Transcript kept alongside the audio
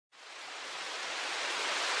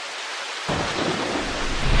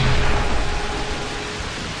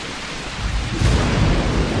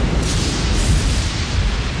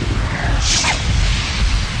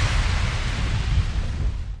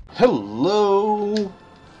Hello!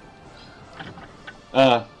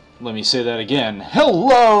 Let me say that again.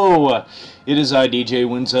 Hello! It is I, DJ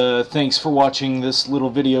Winza. Thanks for watching this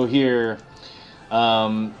little video here.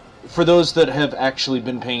 For those that have actually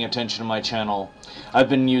been paying attention to my channel, I've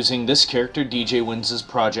been using this character, DJ Winza's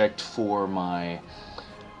project, for my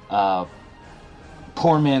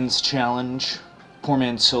Poor Man's Challenge, Poor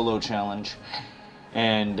Man's Solo Challenge,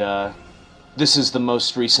 and this is the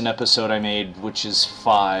most recent episode I made, which is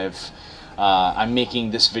 5. I'm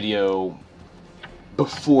making this video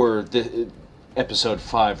before the episode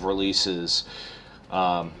 5 releases.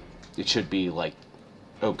 It should be like,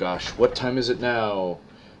 oh gosh, what time is it now?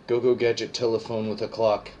 Go Gadget telephone with a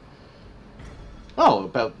clock. Oh,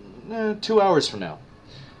 about 2 hours from now.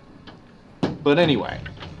 But anyway,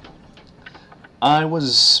 I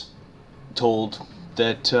was told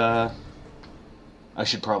that I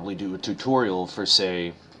should probably do a tutorial for,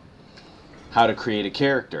 say, how to create a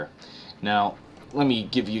character. Now, let me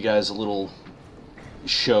give you guys a little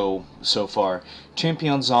show so far.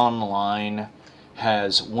 Champions Online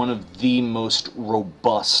has one of the most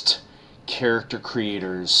robust character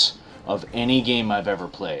creators of any game I've ever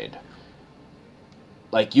played.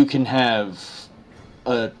 Like, you can have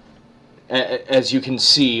as you can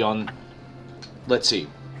see on, let's see,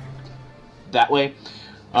 that way,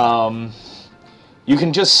 you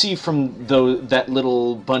can just see from that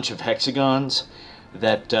little bunch of hexagons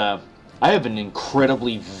that I have an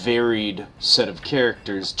incredibly varied set of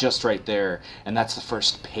characters just right there, and that's the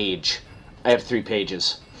first page. I have 3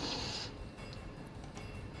 pages.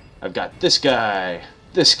 I've got this guy,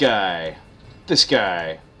 this guy, this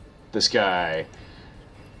guy, this guy,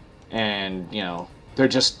 and, you know, they're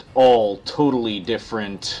just all totally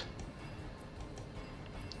different,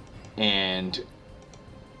 and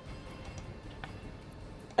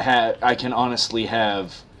I can honestly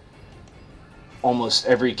have almost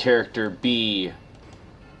every character be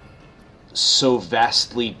so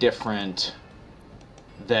vastly different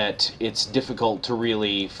that it's difficult to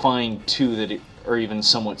really find 2 that are even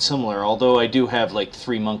somewhat similar, although I do have like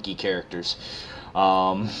 3 monkey characters.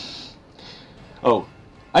 Oh,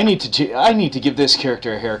 I need to give this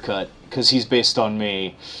character a haircut, because he's based on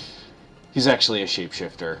me. He's actually a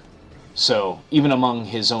shapeshifter, so even among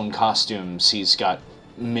his own costumes, he's got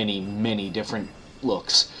many different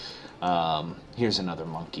looks. Here's another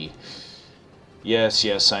monkey.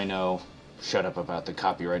 Yes, I know. Shut up about the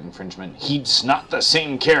copyright infringement. He's not the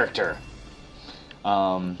same character.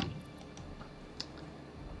 But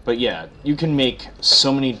yeah, you can make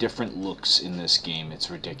so many different looks in this game,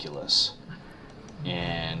 it's ridiculous.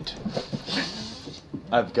 And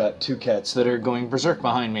I've got 2 cats that are going berserk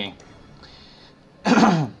behind me.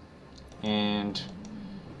 And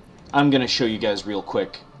I'm gonna show you guys real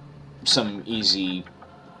quick some easy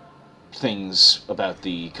things about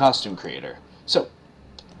the costume creator. So,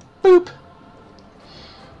 boop!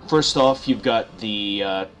 First off, you've got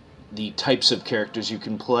the types of characters you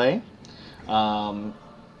can play. From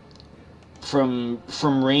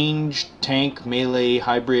range, tank, melee,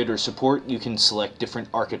 hybrid, or support, you can select different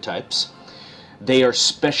archetypes. They are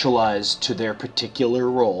specialized to their particular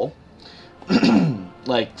role.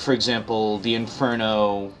 Like, for example, the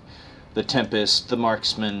Inferno, the Tempest, the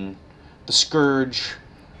Marksman, the Scourge,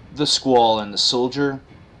 the Squall, and the Soldier.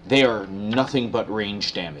 They are nothing but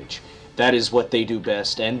range damage. That is what they do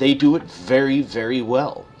best, and they do it very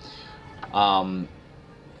well.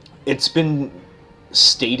 It's been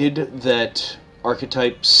stated that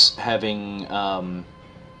archetypes having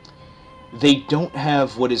they don't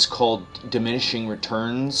have what is called diminishing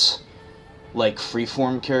returns like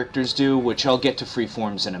freeform characters do, which I'll get to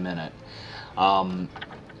freeforms in a minute.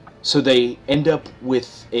 So they end up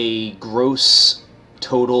with a gross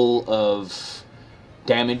total of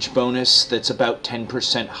damage bonus that's about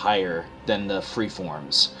 10% higher than the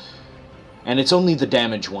freeforms. And it's only the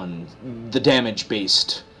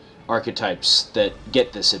damage-based archetypes that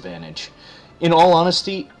get this advantage. In all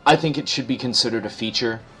honesty, I think it should be considered a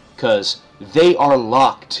feature, because they are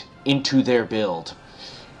locked into their build.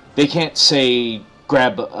 They can't say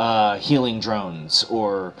grab healing drones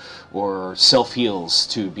or self-heals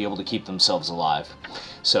to be able to keep themselves alive.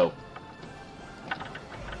 So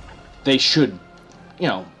they should, you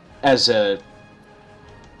know, as a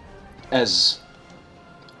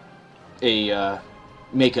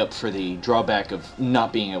makeup for the drawback of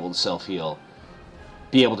not being able to self-heal,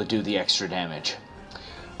 be able to do the extra damage.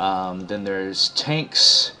 Then there's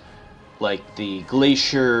tanks like the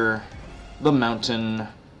Glacier, the Mountain,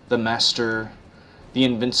 the Master, the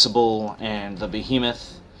Invincible, and the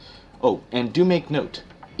Behemoth. Oh, and do make note,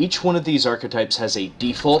 each one of these archetypes has a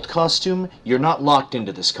default costume. You're not locked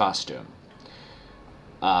into this costume.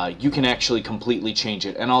 you can actually completely change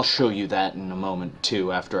it, and I'll show you that in a moment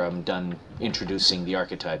too after I'm done introducing the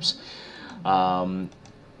archetypes.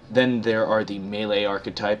 Then there are the melee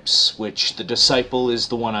archetypes, which the Disciple is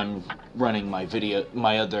the one I'm running my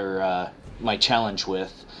challenge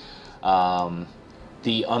with.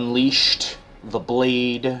 The Unleashed, the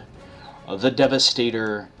Blade, the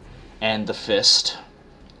Devastator, and the Fist.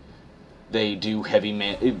 They do heavy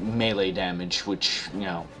melee damage, which, you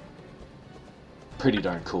know, pretty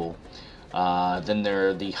darn cool. Then there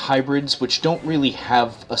are the Hybrids, which don't really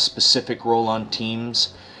have a specific role on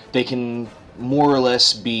teams. They can more or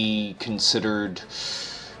less be considered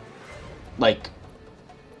like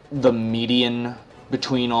the median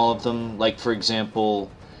between all of them. Like, for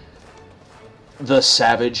example, the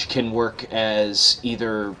Savage can work as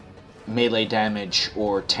either melee damage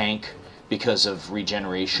or tank because of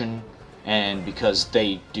regeneration and because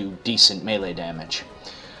they do decent melee damage.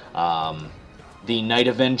 The Night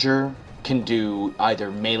Avenger can do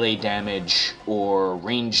either melee damage or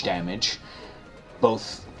range damage,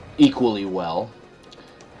 both equally well.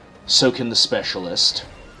 So can the Specialist.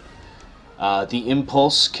 The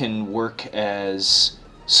Impulse can work as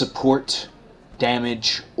support,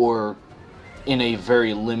 damage, or in a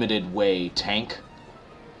very limited way, tank.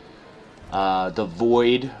 The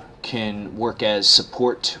Void can work as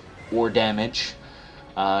support or damage.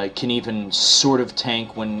 It can even sort of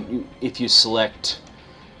tank if you select,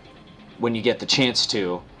 when you get the chance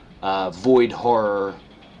to, Void Horror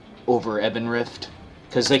over Ebon Rift,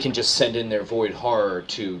 because they can just send in their Void Horror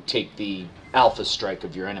to take the alpha strike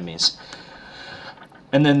of your enemies.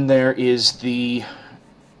 And then there is the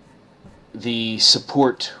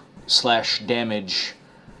support / damage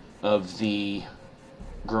of the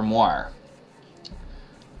Grimoire.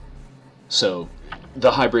 So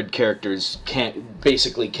the hybrid characters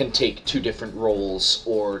basically can take two different roles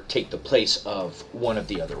or take the place of one of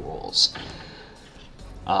the other roles.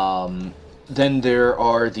 Then there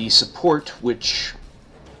are the support, which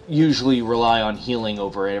usually rely on healing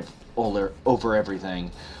over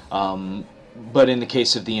everything. But in the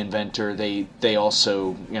case of the Inventor, they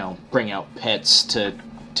also, you know, bring out pets to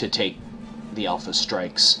take the alpha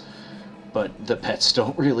strikes. But the pets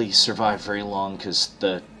don't really survive very long because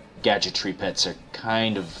the gadgetry pets are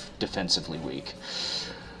kind of defensively weak.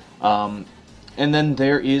 And then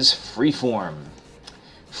there is Freeform.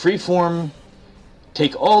 Freeform,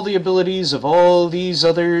 take all the abilities of all these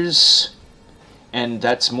others, and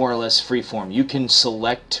that's more or less Freeform. You can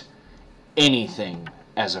select anything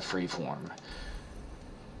as a Freeform.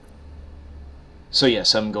 So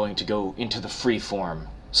yes, I'm going to go into the Freeform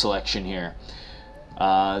selection here.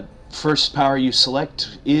 First power you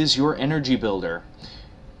select is your Energy Builder.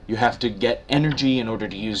 You have to get energy in order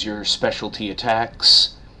to use your specialty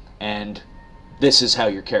attacks, and this is how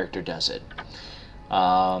your character does it.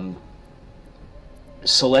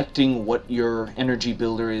 Selecting what your Energy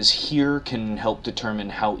Builder is here can help determine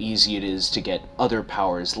how easy it is to get other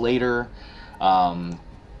powers later,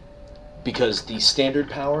 because the standard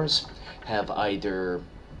powers have either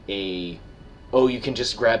oh, you can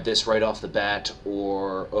just grab this right off the bat,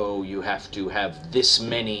 or oh, you have to have this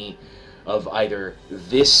many of either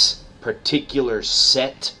this particular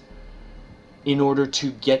set in order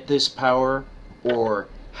to get this power, or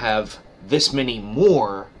have this many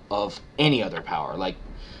more of any other power. Like,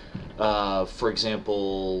 for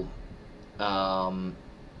example,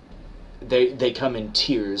 they come in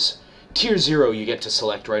tiers. Tier 0 you get to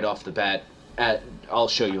select right off the bat. I'll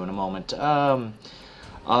show you in a moment.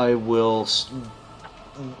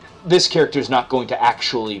 This character is not going to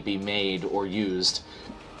actually be made or used,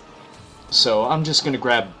 so I'm just going to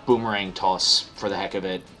grab Boomerang Toss for the heck of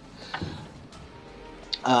it.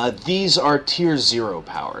 These are Tier 0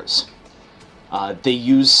 powers. They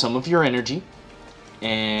use some of your energy,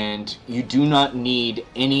 and you do not need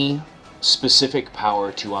any specific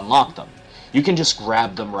power to unlock them. You can just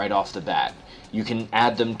grab them right off the bat. You can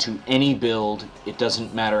add them to any build. It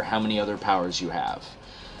doesn't matter how many other powers you have.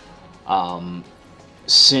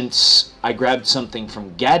 Since I grabbed something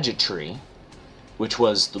from Gadgetry, which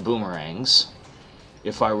was the Boomerangs,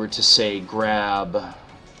 if I were to say grab...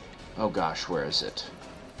 oh gosh, where is it?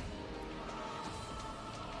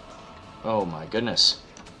 Oh my goodness.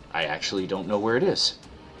 I actually don't know where it is.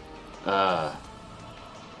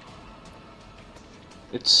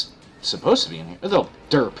 It's supposed to be in here. Oh,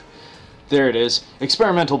 derp. There it is.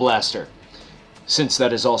 Experimental Blaster. Since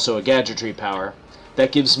that is also a gadgetry power,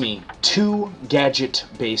 that gives me 2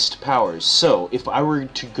 gadget-based powers. So, if I were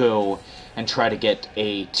to go and try to get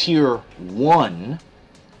a Tier 1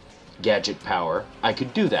 gadget power, I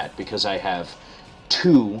could do that, because I have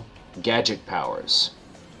 2 gadget powers.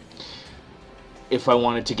 if I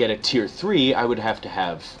wanted to get a tier 3, I would have to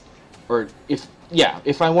have, or if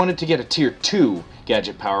I wanted to get a tier 2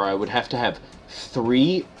 gadget power, I would have to have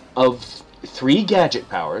 3 gadget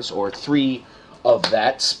powers, or 3 of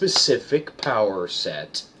that specific power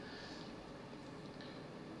set,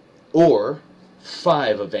 or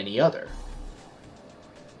 5 of any other.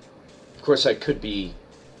 Of course, I could be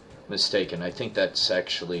mistaken. I think that's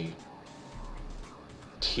actually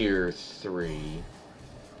tier 3.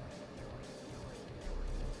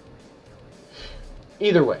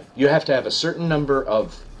 Either way, you have to have a certain number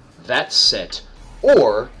of that set,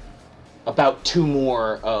 or about 2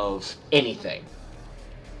 more of anything.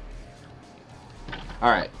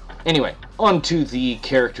 Alright, anyway, on to the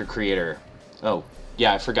character creator. Oh,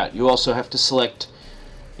 yeah, I forgot. You also have to select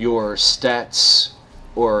your stats,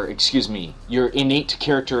 or, excuse me, your innate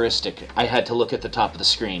characteristic. I had to look at the top of the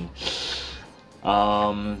screen.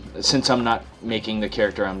 Since I'm not making the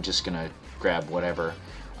character, I'm just gonna grab whatever.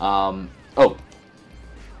 Oh,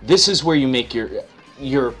 this is where you make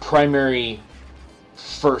your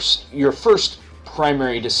first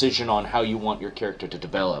primary decision on how you want your character to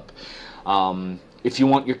develop. If you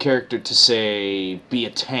want your character to, say, be a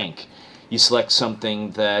tank, you select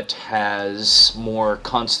something that has more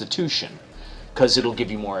constitution, because it'll give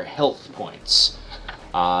you more health points.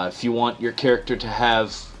 If you want your character to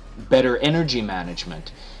have better energy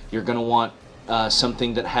management, you're going to want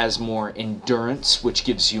something that has more endurance, which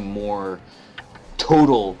gives you more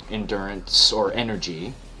total endurance or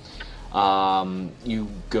energy. You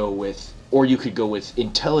could go with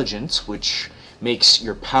intelligence, which makes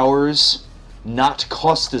your powers not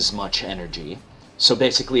cost as much energy. So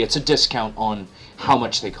basically it's a discount on how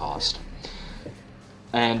much they cost.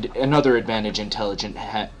 And another advantage intelligence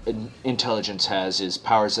has is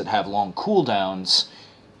powers that have long cooldowns.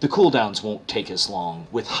 The cooldowns won't take as long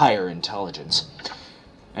with higher intelligence.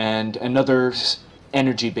 And another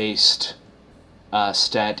energy-based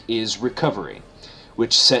stat is recovery,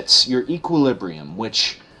 which sets your equilibrium,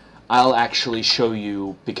 which I'll actually show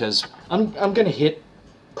you, because I'm going to hit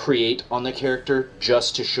create on the character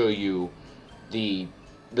just to show you the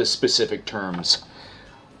specific terms.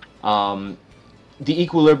 The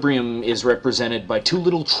equilibrium is represented by 2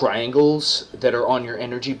 little triangles that are on your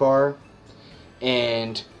energy bar,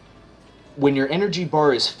 and when your energy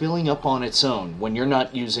bar is filling up on its own, when you're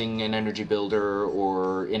not using an energy builder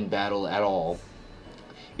or in battle at all,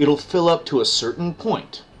 it'll fill up to a certain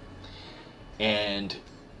point, and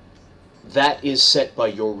that is set by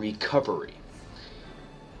your recovery.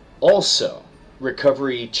 Also,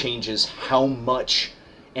 recovery changes how much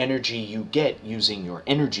energy you get using your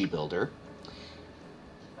energy builder.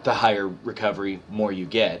 The higher recovery, more you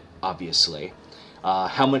get, obviously.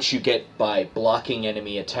 How much you get by blocking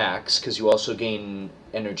enemy attacks, because you also gain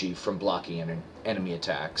energy from blocking enemy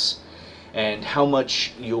attacks. And how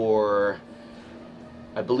much your,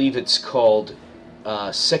 I believe it's called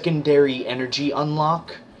secondary energy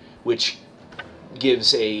unlock, which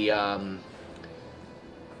gives a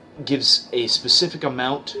specific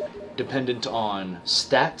amount dependent on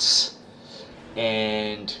stats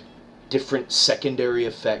and different secondary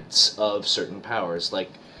effects of certain powers. Like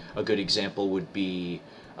a good example would be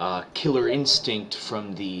Killer Instinct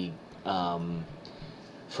from the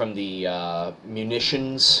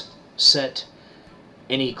munitions set.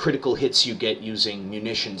 Any critical hits you get using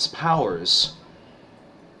munitions powers,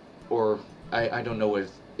 or I don't know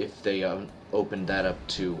if they opened that up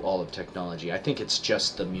to all of technology. I think it's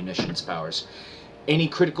just the munitions powers. Any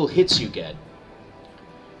critical hits you get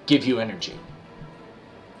give you energy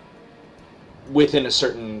within a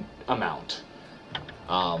certain amount,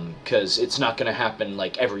 because it's not going to happen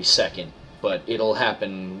like every second, but it'll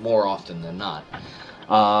happen more often than not.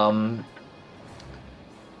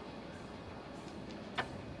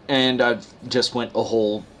 And I've just went a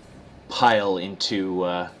whole pile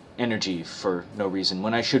into energy for no reason,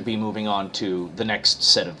 when I should be moving on to the next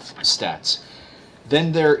set of stats.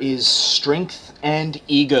 Then there is strength and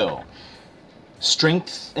ego.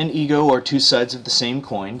 Strength and ego are 2 sides of the same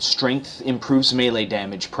coin. Strength improves melee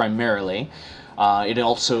damage primarily. It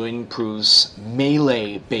also improves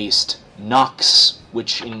melee-based knocks,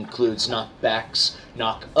 which includes knockbacks,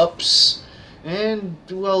 knock-ups, and,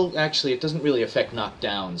 well, actually, it doesn't really affect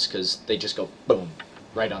knockdowns, because they just go boom,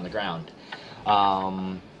 right on the ground.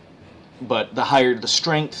 But the higher the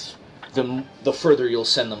strength, the further you'll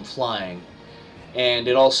send them flying. And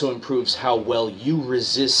it also improves how well you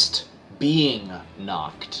resist being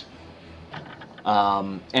knocked.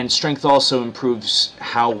 And strength also improves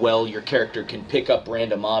how well your character can pick up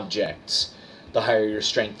random objects. The higher your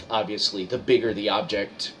strength, obviously, the bigger the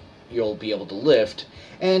object you'll be able to lift,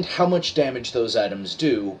 and how much damage those items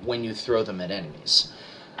do when you throw them at enemies.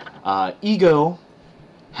 Ego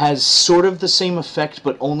has sort of the same effect,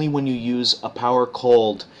 but only when you use a power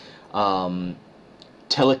called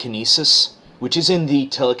Telekinesis, which is in the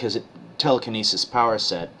Telekinesis power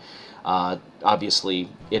set. Obviously,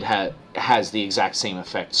 it has the exact same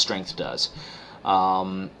effect Strength does.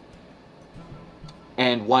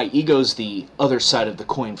 And why Ego's the other side of the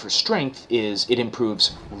coin for Strength is it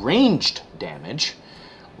improves ranged damage,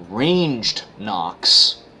 ranged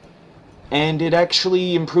knocks, and it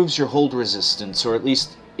actually improves your hold resistance, or at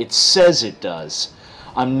least it says it does.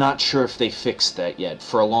 I'm not sure if they fixed that yet.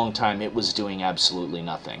 For a long time, it was doing absolutely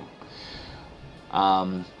nothing.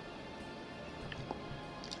 Then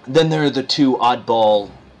there are the two oddball...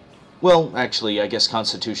 Well, actually, I guess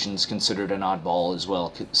Constitution's considered an oddball as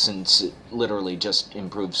well, since it literally just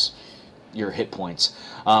improves your hit points.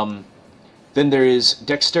 Then there is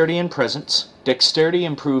Dexterity and Presence. Dexterity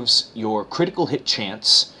improves your critical hit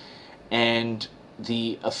chance and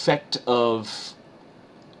the effect of,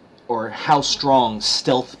 or how strong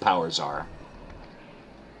stealth powers are.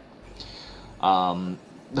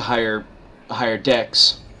 The higher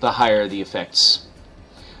dex, the higher the effects.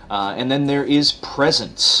 And then there is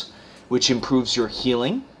Presence, which improves your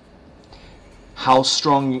healing, how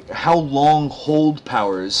long hold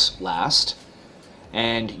powers last,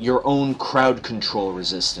 and your own crowd control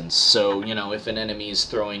resistance. So, you know, if an enemy is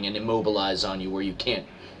throwing an Immobilize on you where you can't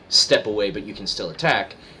step away but you can still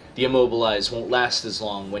attack, the Immobilize won't last as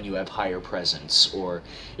long when you have higher presence. Or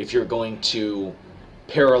if you're going to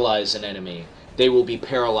paralyze an enemy, they will be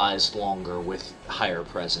paralyzed longer with higher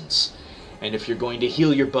presence. And if you're going to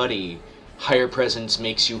heal your buddy, higher presence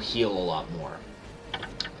makes you heal a lot more.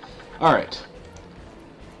 Alright.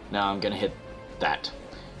 Now I'm going to hit that.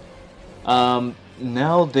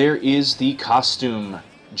 Now there is the costume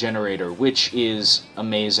generator, which is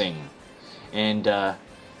amazing. And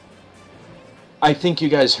I think you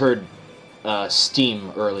guys heard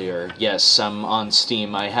Steam earlier. Yes, I'm on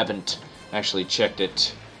Steam. I haven't actually checked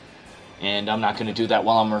it. And I'm not going to do that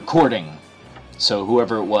while I'm recording. So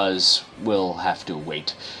whoever it was will have to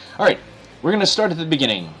wait. Alright. We're going to start at the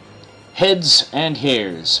beginning. Heads and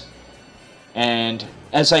hairs. And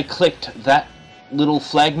as I clicked that little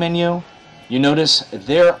flag menu, you notice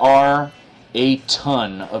there are a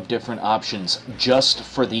ton of different options just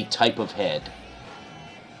for the type of head.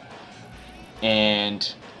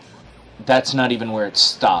 And that's not even where it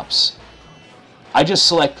stops. I just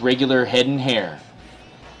select regular head and hair.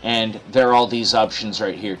 And there are all these options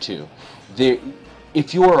right here too.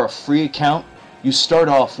 If you are a free account, you start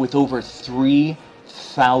off with over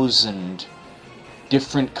 3,000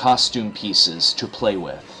 different costume pieces to play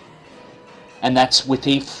with. And that's with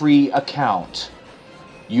a free account.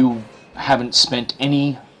 You haven't spent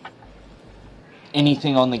anything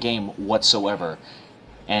on the game whatsoever.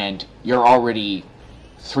 And you're already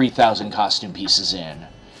 3,000 costume pieces in.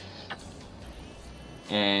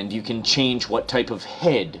 And you can change what type of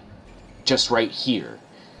head just right here.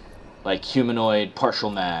 Like humanoid, partial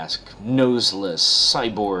mask, noseless,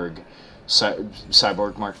 cyborg,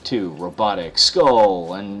 cyborg Mark II, robotic,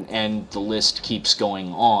 skull, and the list keeps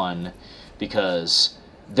going on because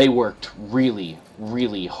they worked really,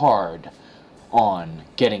 really hard on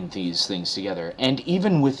getting these things together. And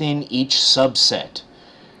even within each subset,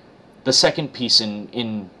 the second piece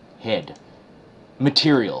in head,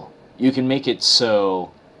 material, you can make it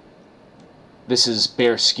so this is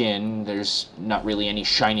bare skin, there's not really any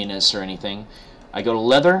shininess or anything. I go to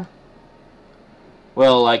leather.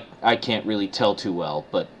 Well, I can't really tell too well,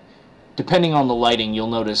 but depending on the lighting, you'll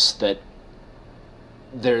notice that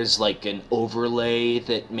there's like an overlay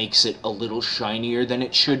that makes it a little shinier than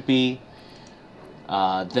it should be.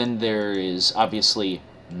 Then there is obviously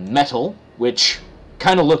metal, which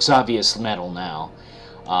kind of looks obvious metal now.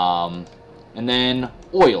 And then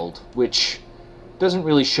oiled, which doesn't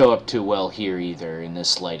really show up too well here either in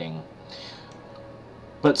this lighting.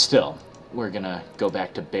 But still, we're gonna go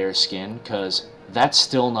back to bare skin, because that's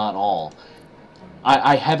still not all.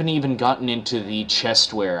 I haven't even gotten into the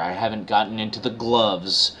chest wear. I haven't gotten into the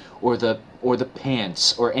gloves or the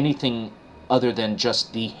pants or anything other than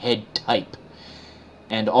just the head type.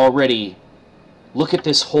 And already, look at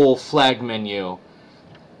this whole flag menu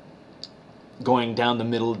going down the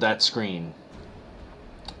middle of that screen.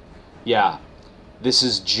 Yeah, this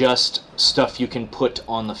is just stuff you can put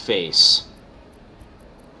on the face.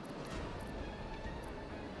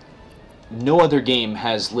 No other game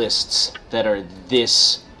has lists that are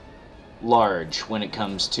this large when it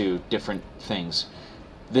comes to different things.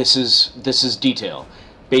 This is detail.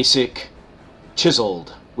 Basic,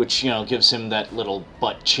 chiseled, which, you know, gives him that little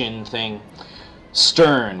butt chin thing.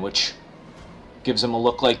 Stern, which gives him a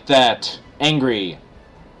look like that. Angry.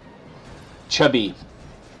 Chubby.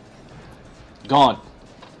 Gaunt.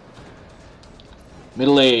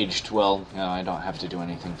 Middle-aged. Well, no, I don't have to do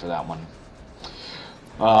anything for that one.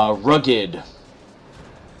 Rugged.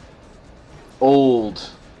 Old.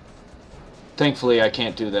 Thankfully, I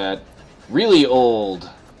can't do that. Really old.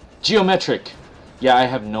 Geometric. Yeah, I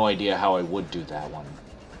have no idea how I would do that one.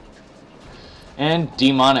 And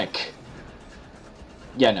demonic.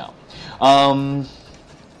 Yeah, no.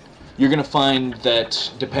 You're going to find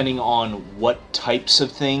that depending on what types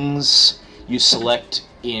of things you select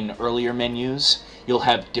in earlier menus, you'll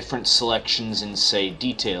have different selections in, say,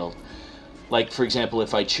 detail. Like, for example,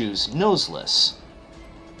 if I choose noseless,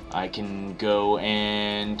 I can go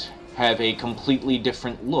and have a completely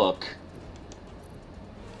different look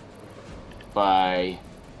by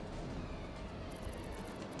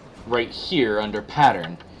right here under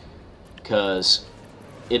pattern, because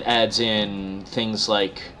it adds in things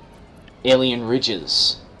like alien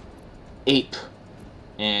ridges, ape,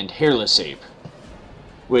 and hairless ape,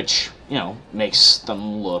 which, you know, makes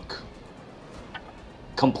them look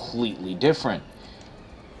completely different.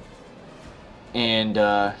 And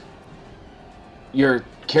your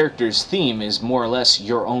character's theme is more or less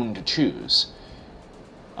your own to choose.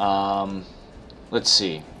 Let's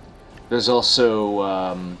see. There's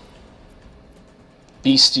also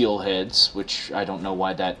bestial heads, which I don't know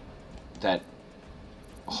why that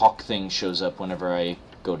hawk thing shows up whenever I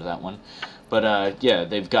go to that one. But yeah,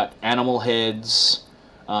 they've got animal heads.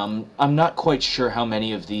 I'm not quite sure how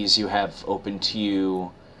many of these you have open to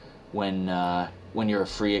you when you're a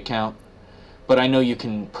free account, but I know you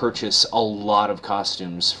can purchase a lot of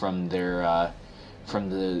costumes from their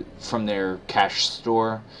from their cash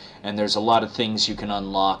store, and there's a lot of things you can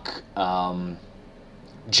unlock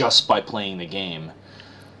just by playing the game.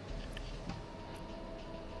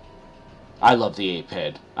 I love the ape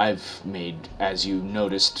head. I've made, as you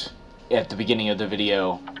noticed at the beginning of the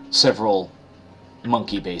video, several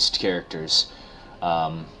monkey-based characters.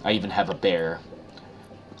 I even have a bear.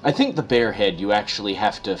 I think the bear head you actually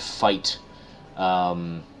have to fight.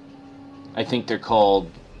 I think they're called...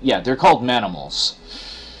 yeah, they're called manimals.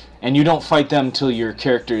 And you don't fight them till your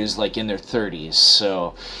character is like in their 30s,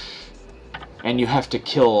 so... and you have to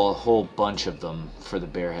kill a whole bunch of them for the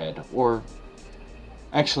bear head. Or...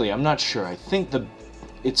 actually, I'm not sure. I think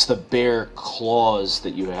it's the bear claws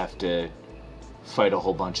that you have to fight a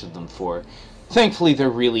whole bunch of them for. Thankfully, they're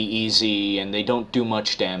really easy, and they don't do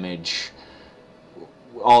much damage.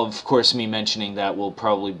 Of course, me mentioning that will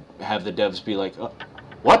probably have the devs be like,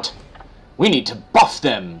 what? We need to buff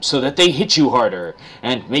them so that they hit you harder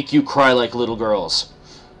and make you cry like little girls.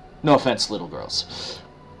 No offense, little girls.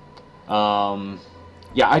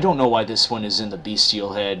 Yeah, I don't know why this one is in the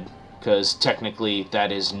bestial head, because technically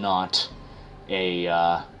that is not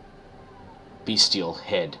a bestial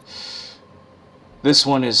head. This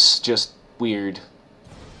one is just weird.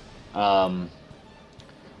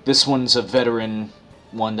 This one's a veteran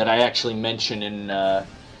one that I actually mentioned in,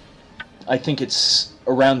 I think it's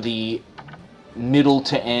around the middle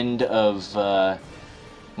to end of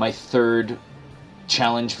my third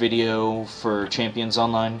challenge video for Champions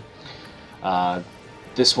Online.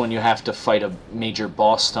 This one you have to fight a major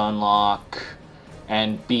boss to unlock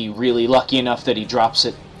and be really lucky enough that he drops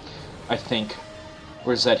it, I think.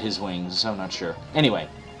 Or is that his wings? I'm not sure. Anyway.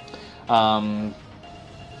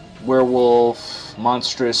 Werewolf,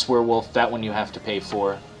 monstrous werewolf, that one you have to pay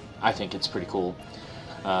for. I think it's pretty cool.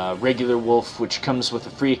 Regular wolf, which comes with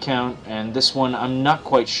a free account, and this one, I'm not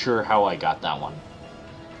quite sure how I got that one.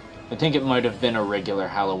 I think it might have been a regular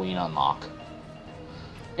Halloween unlock.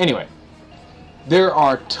 Anyway, there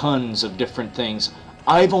are tons of different things.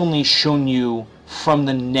 I've only shown you from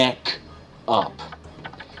the neck up.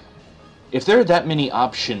 If there are that many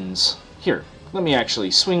options... here, let me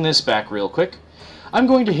actually swing this back real quick. I'm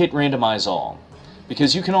going to hit randomize all,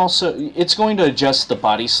 because you can also... it's going to adjust the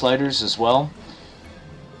body sliders as well.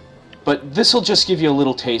 But this will just give you a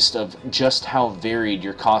little taste of just how varied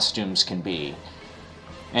your costumes can be.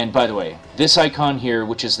 And by the way, this icon here,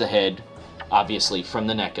 which is the head, obviously from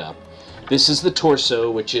the neck up. This is the torso,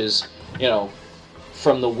 which is, you know,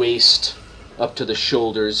 from the waist up to the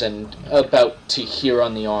shoulders and about to here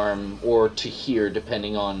on the arm, or to here,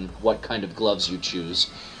 depending on what kind of gloves you choose.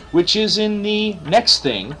 Which is in the next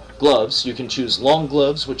thing, gloves. You can choose long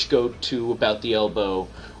gloves, which go to about the elbow,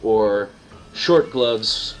 or short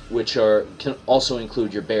gloves, which can also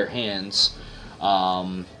include your bare hands.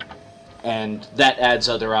 And that adds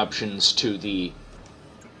other options to the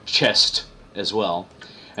chest as well.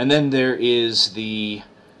 And then there is the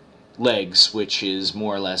legs, which is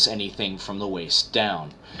more or less anything from the waist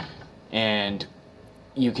down. And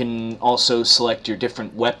you can also select your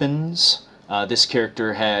different weapons. This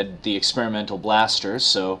character had the experimental blaster,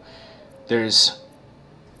 so there's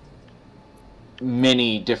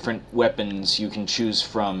many different weapons you can choose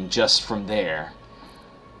from just from there.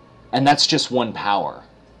 And that's just one power.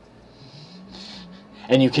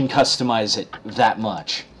 And you can customize it that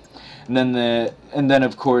much. And then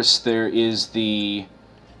of course there is the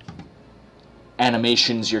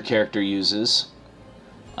animations your character uses.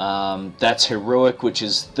 That's heroic, which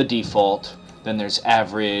is the default. Then there's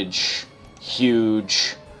average,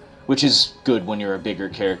 huge, which is good when you're a bigger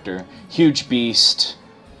character. Huge beast,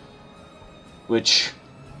 which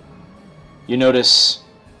you notice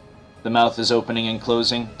the mouth is opening and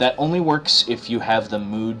closing. That only works if you have the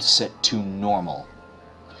mood set to normal.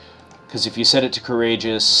 Because if you set it to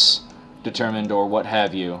courageous, determined, or what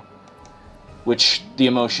have you, which the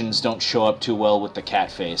emotions don't show up too well with the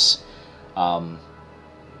cat face,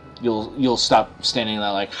 you'll stop standing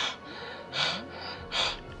there like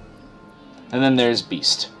and then there's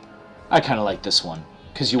Beast. I kind of like this one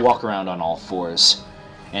because you walk around on all fours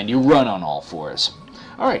and you run on all fours.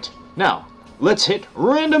 Alright, now let's hit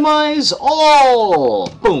randomize all.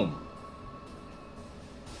 Boom.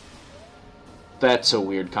 That's a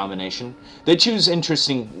weird combination. They choose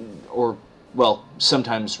interesting, or well,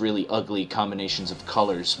 sometimes really ugly combinations of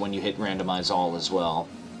colors when you hit randomize all as well.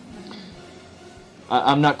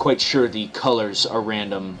 I'm not quite sure the colors are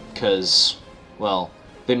random because, well,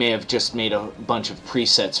 they may have just made a bunch of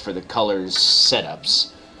presets for the colors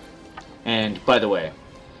setups. And, by the way,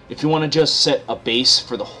 if you want to just set a base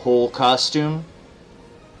for the whole costume,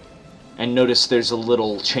 and notice there's a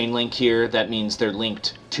little chain link here, that means they're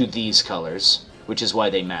linked to these colors, which is why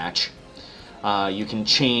they match. You can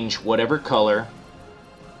change whatever color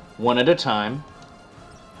one at a time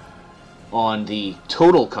on the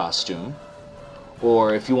total costume,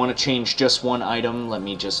 or if you want to change just one item, let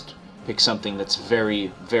me just pick something that's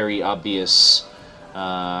very, very obvious.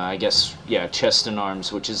 I guess, yeah, chest and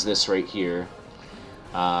arms, which is this right here.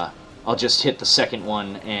 I'll just hit the second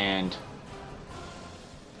one, and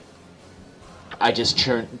I just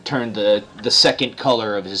turned the second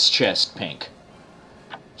color of his chest pink.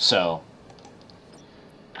 So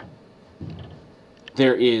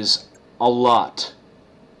there is a lot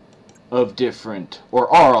of different,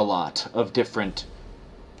 or are a lot of different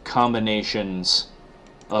combinations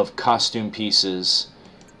of costume pieces,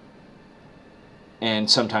 and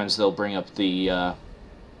sometimes they'll bring up the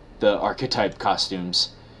archetype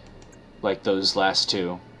costumes, like those last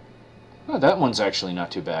two. Oh, that one's actually not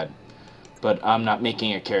too bad, but I'm not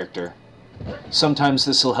making a character. Sometimes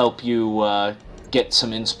this will help you get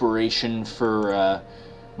some inspiration for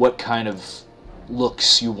what kind of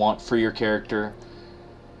looks you want for your character.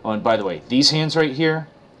 Oh, and by the way, these hands right here,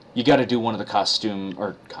 you got to do one of the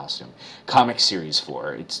comic series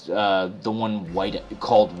for. It's the one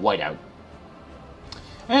called Whiteout.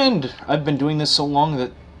 And I've been doing this so long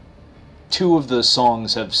that 2 of the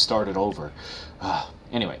songs have started over.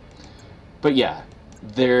 Anyway, but yeah,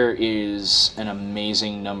 there is an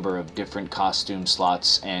amazing number of different costume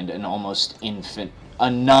slots and an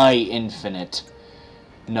nigh infinite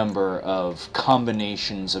number of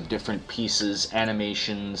combinations of different pieces,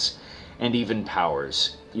 animations, and even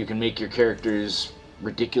powers. You can make your characters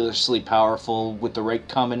ridiculously powerful with the right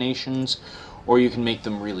combinations, or you can make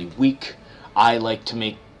them really weak. I like to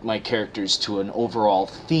make my characters to an overall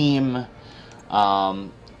theme.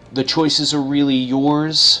 The choices are really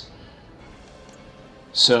yours,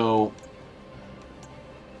 so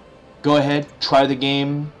go ahead, try the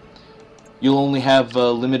game. You'll only have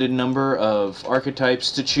a limited number of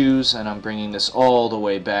archetypes to choose, and I'm bringing this all the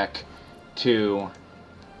way back to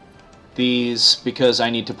these because I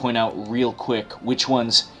need to point out real quick which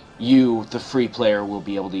ones you, the free player, will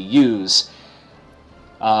be able to use.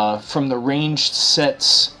 From the ranged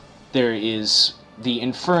sets, there is the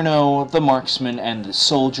Inferno, the Marksman, and the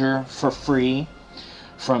Soldier for free.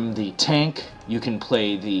 From the tank, you can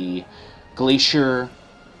play the Glacier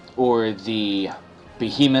or the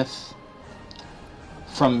Behemoth.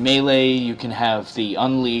 From melee, you can have the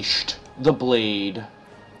Unleashed, the Blade.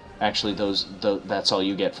 Actually, that's all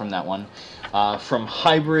you get from that one. From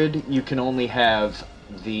hybrid, you can only have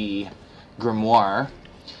the Grimoire.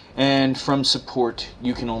 And from support,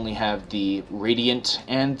 you can only have the Radiant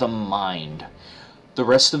and the Mind. The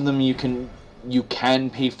rest of them you can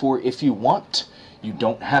pay for if you want. You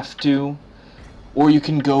don't have to. Or you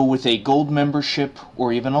can go with a gold membership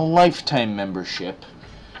or even a lifetime membership.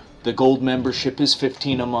 The gold membership is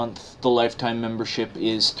 $15 a month. The lifetime membership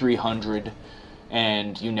is $300,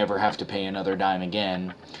 and you never have to pay another dime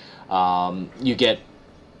again. You get,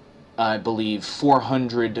 I believe,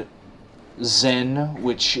 400 Zen,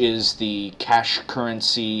 which is the cash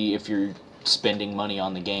currency if you're spending money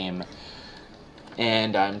on the game.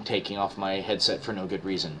 And I'm taking off my headset for no good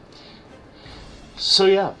reason. So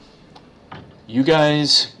yeah, you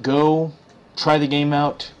guys go try the game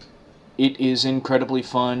out. It is incredibly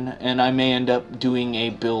fun, and I may end up doing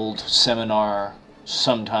a build seminar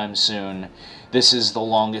sometime soon. This is the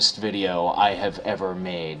longest video I have ever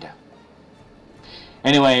made.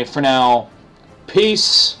 Anyway, for now,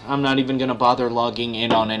 peace. I'm not even going to bother logging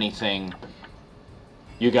in on anything.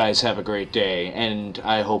 You guys have a great day, and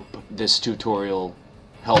I hope this tutorial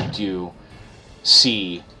helped you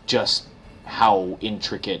see just how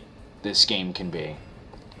intricate this game can be.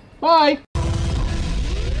 Bye!